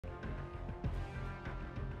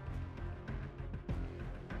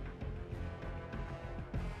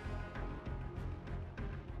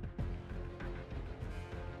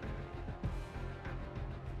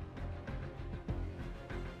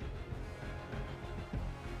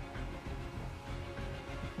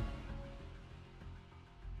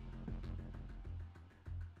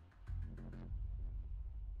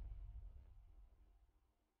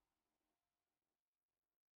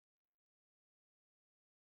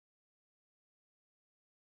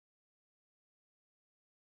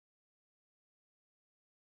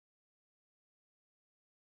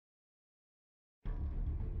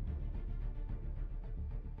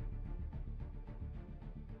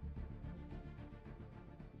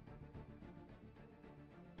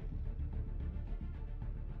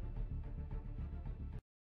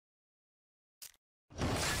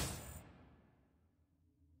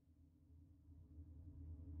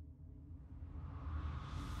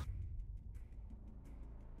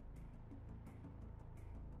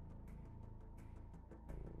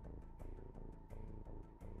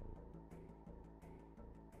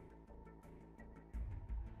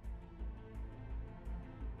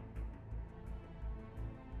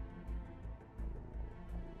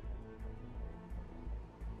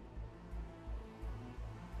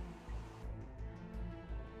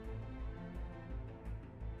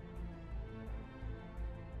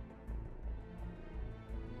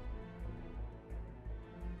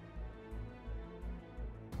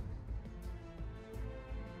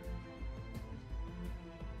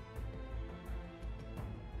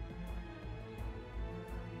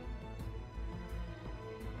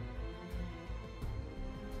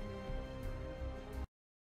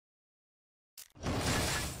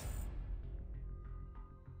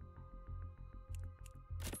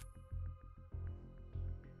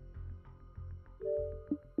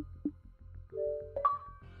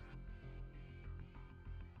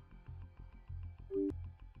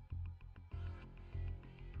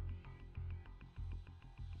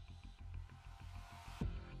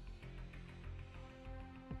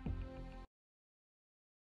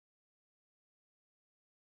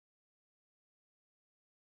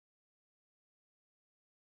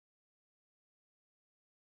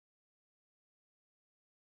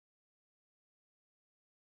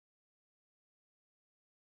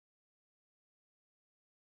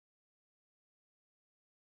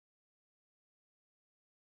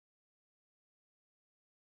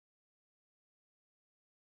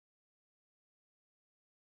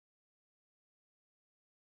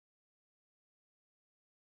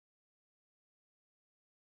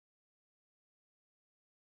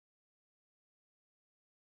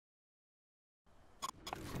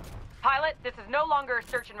Pilot, this is no longer a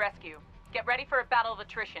search and rescue. Get ready for a battle of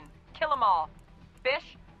attrition. Kill them all.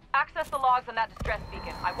 Bish, access the logs on that distress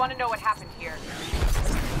beacon. I want to know what happened here.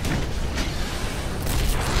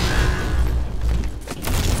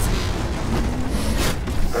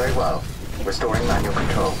 Very well. Restoring manual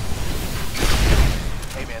control.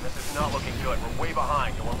 Hey man, this is not looking good. We're way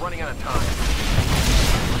behind, and we're running out of time.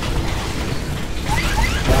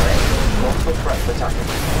 Alright, multiple threats attacking.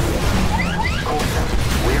 Caution,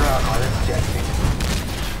 we're our island's jet team.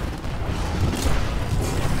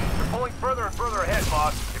 You're pulling further and further ahead,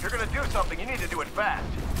 boss. If you're gonna do something, you need to do it fast.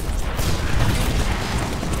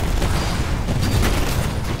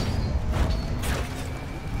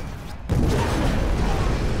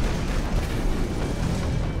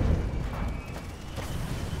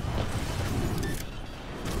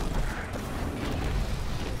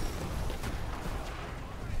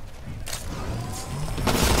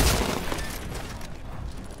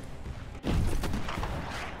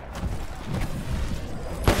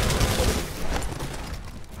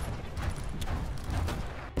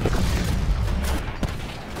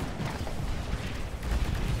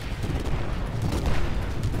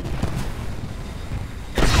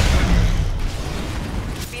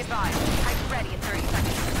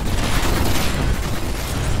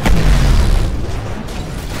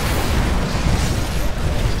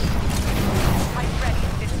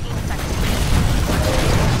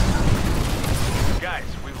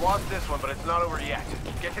 This one, but it's not over yet.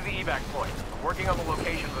 Get to the evac point. I'm working on the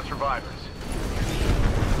location of the survivors.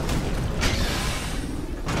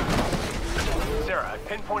 Sarah, I've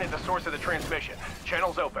pinpointed the source of the transmission.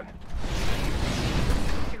 Channel's open.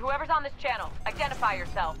 To whoever's on this channel, identify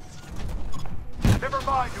yourself. Never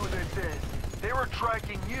mind who this is. They were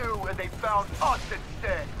tracking you, and they found us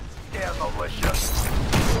instead. Damn militia.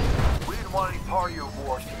 We didn't want any part of your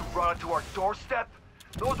war, so you brought it to our doorstep?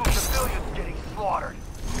 Those were civilians getting slaughtered.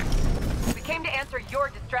 We came to answer your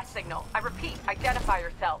distress signal. I repeat, identify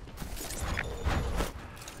yourself.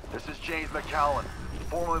 This is James McCallan,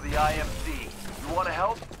 formerly of the IMC. You want to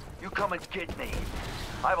help? You come and get me.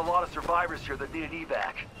 I have a lot of survivors here that need an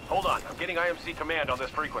evac. Hold on, I'm getting IMC command on this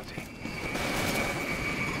frequency.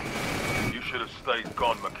 You should have stayed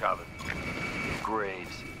gone, McCallan.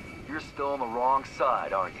 Graves, you're still on the wrong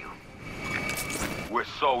side, aren't you? We're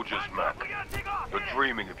soldiers, Mac. You're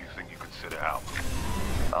dreaming if you think you can sit it out.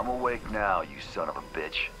 I'm awake now, you son of a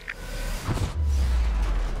bitch.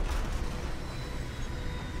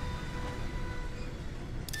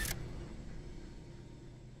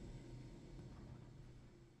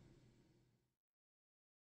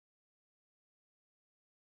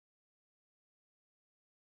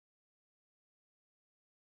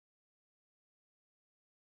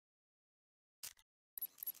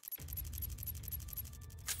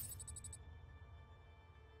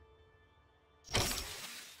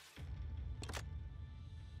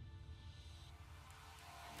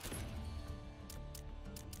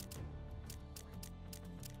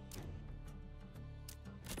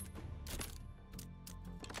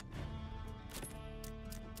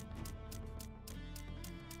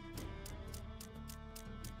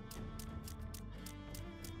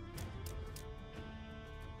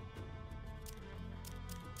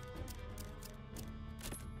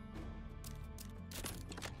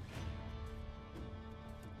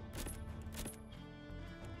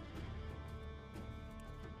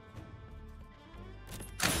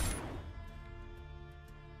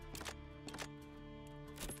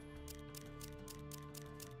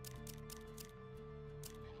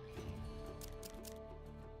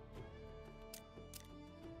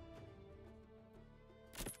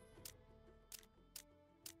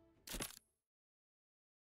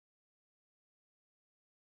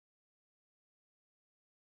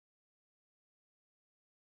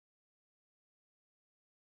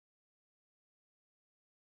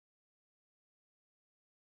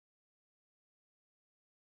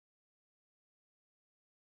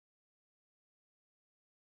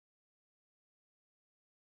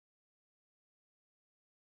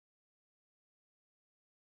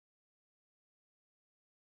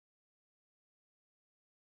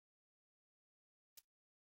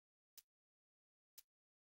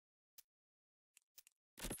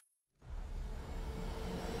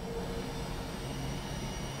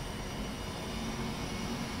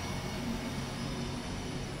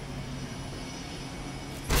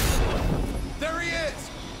 There he is!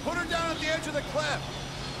 Put her down at the edge of the cliff!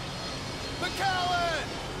 McCallan!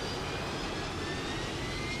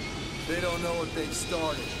 They don't know what they've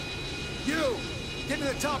started. You! Get to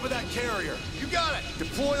the top of that carrier! You got it!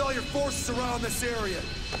 Deploy all your forces around this area.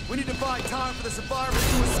 We need to buy time for the survivors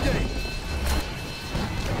to escape.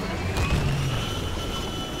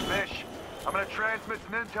 I'm gonna transmit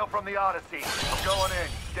some intel from the Odyssey. I'm going in.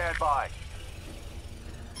 Stand by.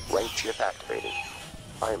 Light chip activated.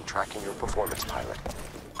 I am tracking your performance, pilot.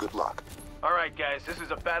 Good luck. All right, guys, this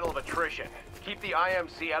is a battle of attrition. Keep the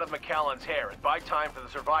IMC out of McAllen's hair and buy time for the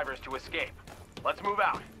survivors to escape. Let's move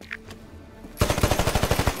out.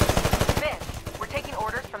 Bish, we're taking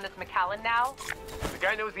orders from this McAllen now? The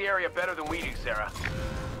guy knows the area better than we do, Sarah.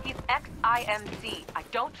 He's ex-IMC. I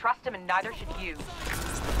don't trust him and neither should you.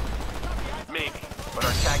 Maybe, but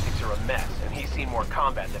our tactics are a mess, and he's seen more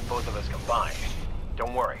combat than both of us combined.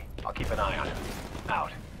 Don't worry, I'll keep an eye on him.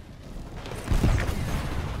 Out.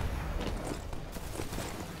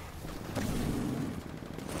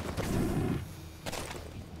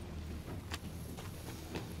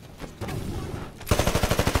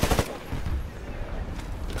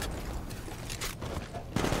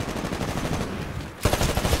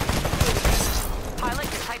 Pilot,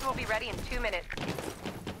 your Titan will be ready in 2 minutes.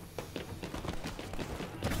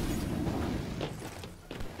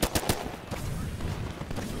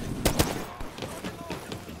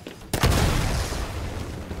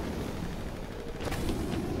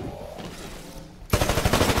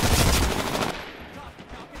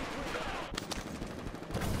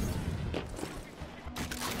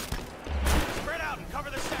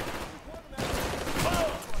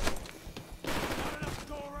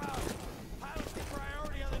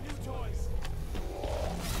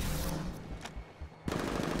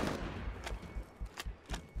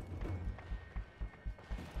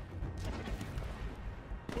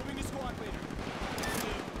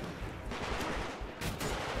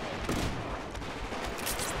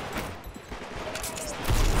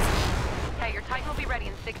 Okay, your Titan will be ready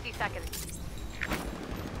in 60 seconds.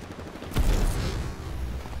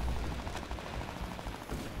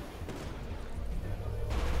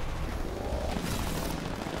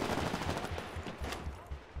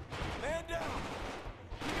 Man down!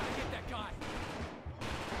 We gotta get that guy!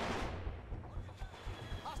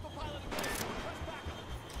 Hostile pilot engaged! Press back!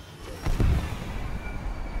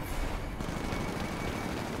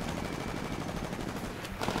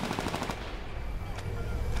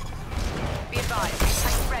 Be advised,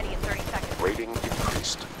 Titan ready in 30 seconds. Rating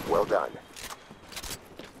increased. Well done.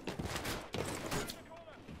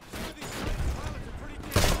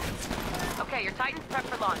 Okay, your Titan's prepped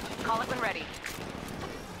for launch. Call it when ready.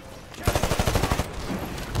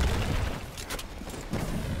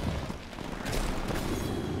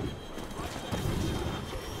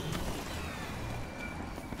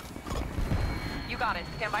 You got it.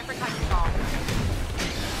 Stand by for Titanfall.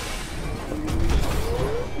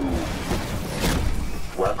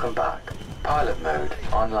 Welcome back. Pilot mode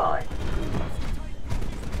online.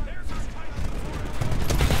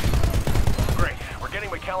 Great. We're getting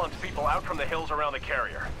McAllen's people out from the hills around the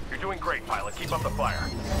carrier. You're doing great, pilot. Keep up the fire.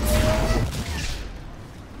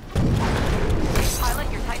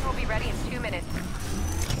 Pilot, your Titan will be ready in 2 minutes.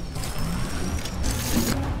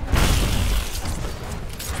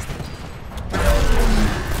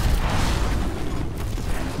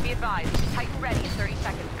 Be advised, Titan ready in 30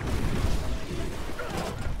 seconds.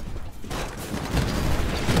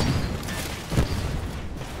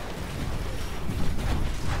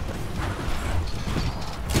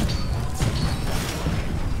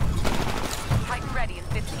 Titan ready in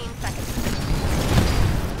 15 seconds.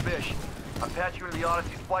 Bish, I'm patching you into the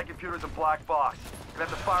Odyssey's flight computers and black box. Gonna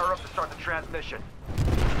have to fire up to start the transmission.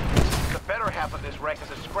 The better half of this wreck is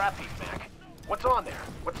a scrap heap, Mac. What's on there?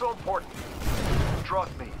 What's so important?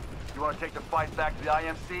 Trust me, you want to take the fight back to the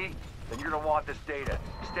IMC? Then you're gonna want this data.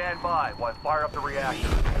 Stand by while I fire up the reactor.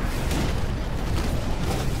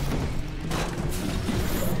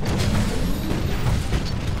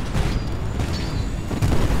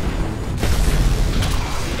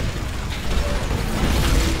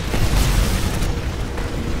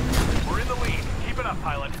 We're in the lead. Keep it up,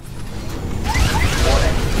 pilot.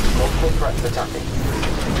 Warning. Multiple threats attacking.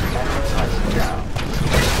 Enemy Titan down.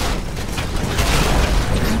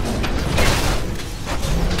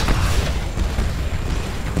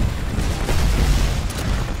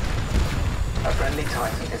 A friendly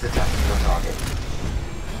Titan is attacking your target.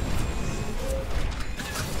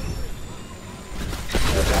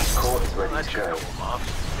 The dash core is ready to go. Mom.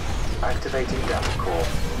 Activating dash core.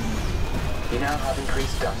 You now have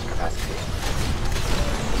increased dash capacity.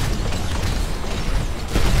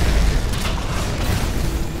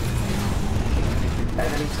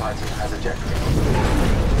 Enemy Titan has ejected.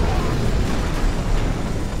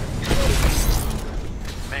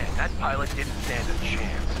 Man, that pilot didn't stand a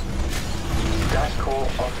chance. Dash core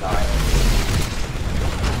offline.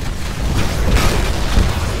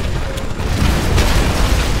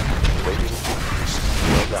 Rating increased.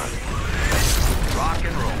 Well done.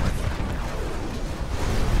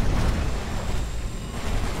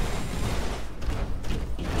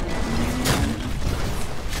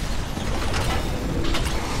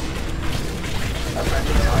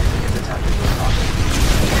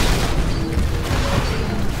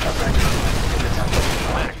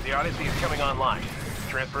 Odyssey is coming online.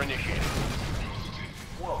 Transfer initiated.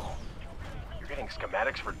 Whoa. You're getting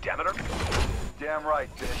schematics for Demeter? Damn right,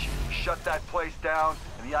 Bish. Shut that place down,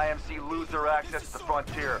 and the IMC lose their access to the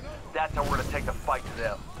frontier. That's how we're gonna take the fight to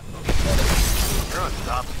them. You're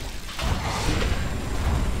unstoppable.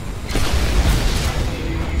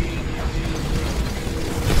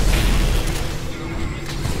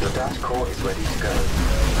 Your dash core is ready to go.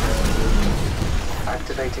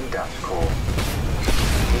 Activating dash core.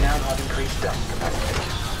 You now have increased dash capacity.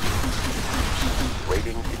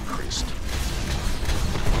 Rating increased.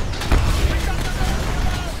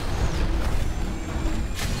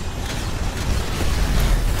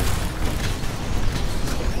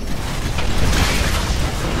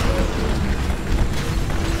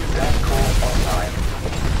 Dash core online.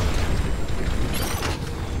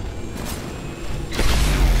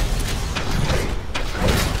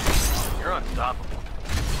 You're unstoppable.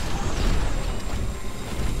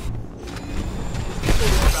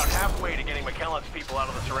 We're about halfway to getting McKellen's people out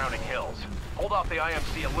of the surrounding hills. Hold off the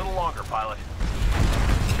IMC a little longer, pilot.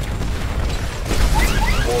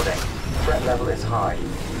 Warning. Threat level is high.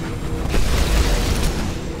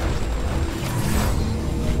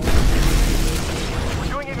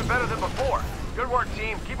 We're doing even better than before. Good work,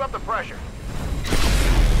 team. Keep up the pressure.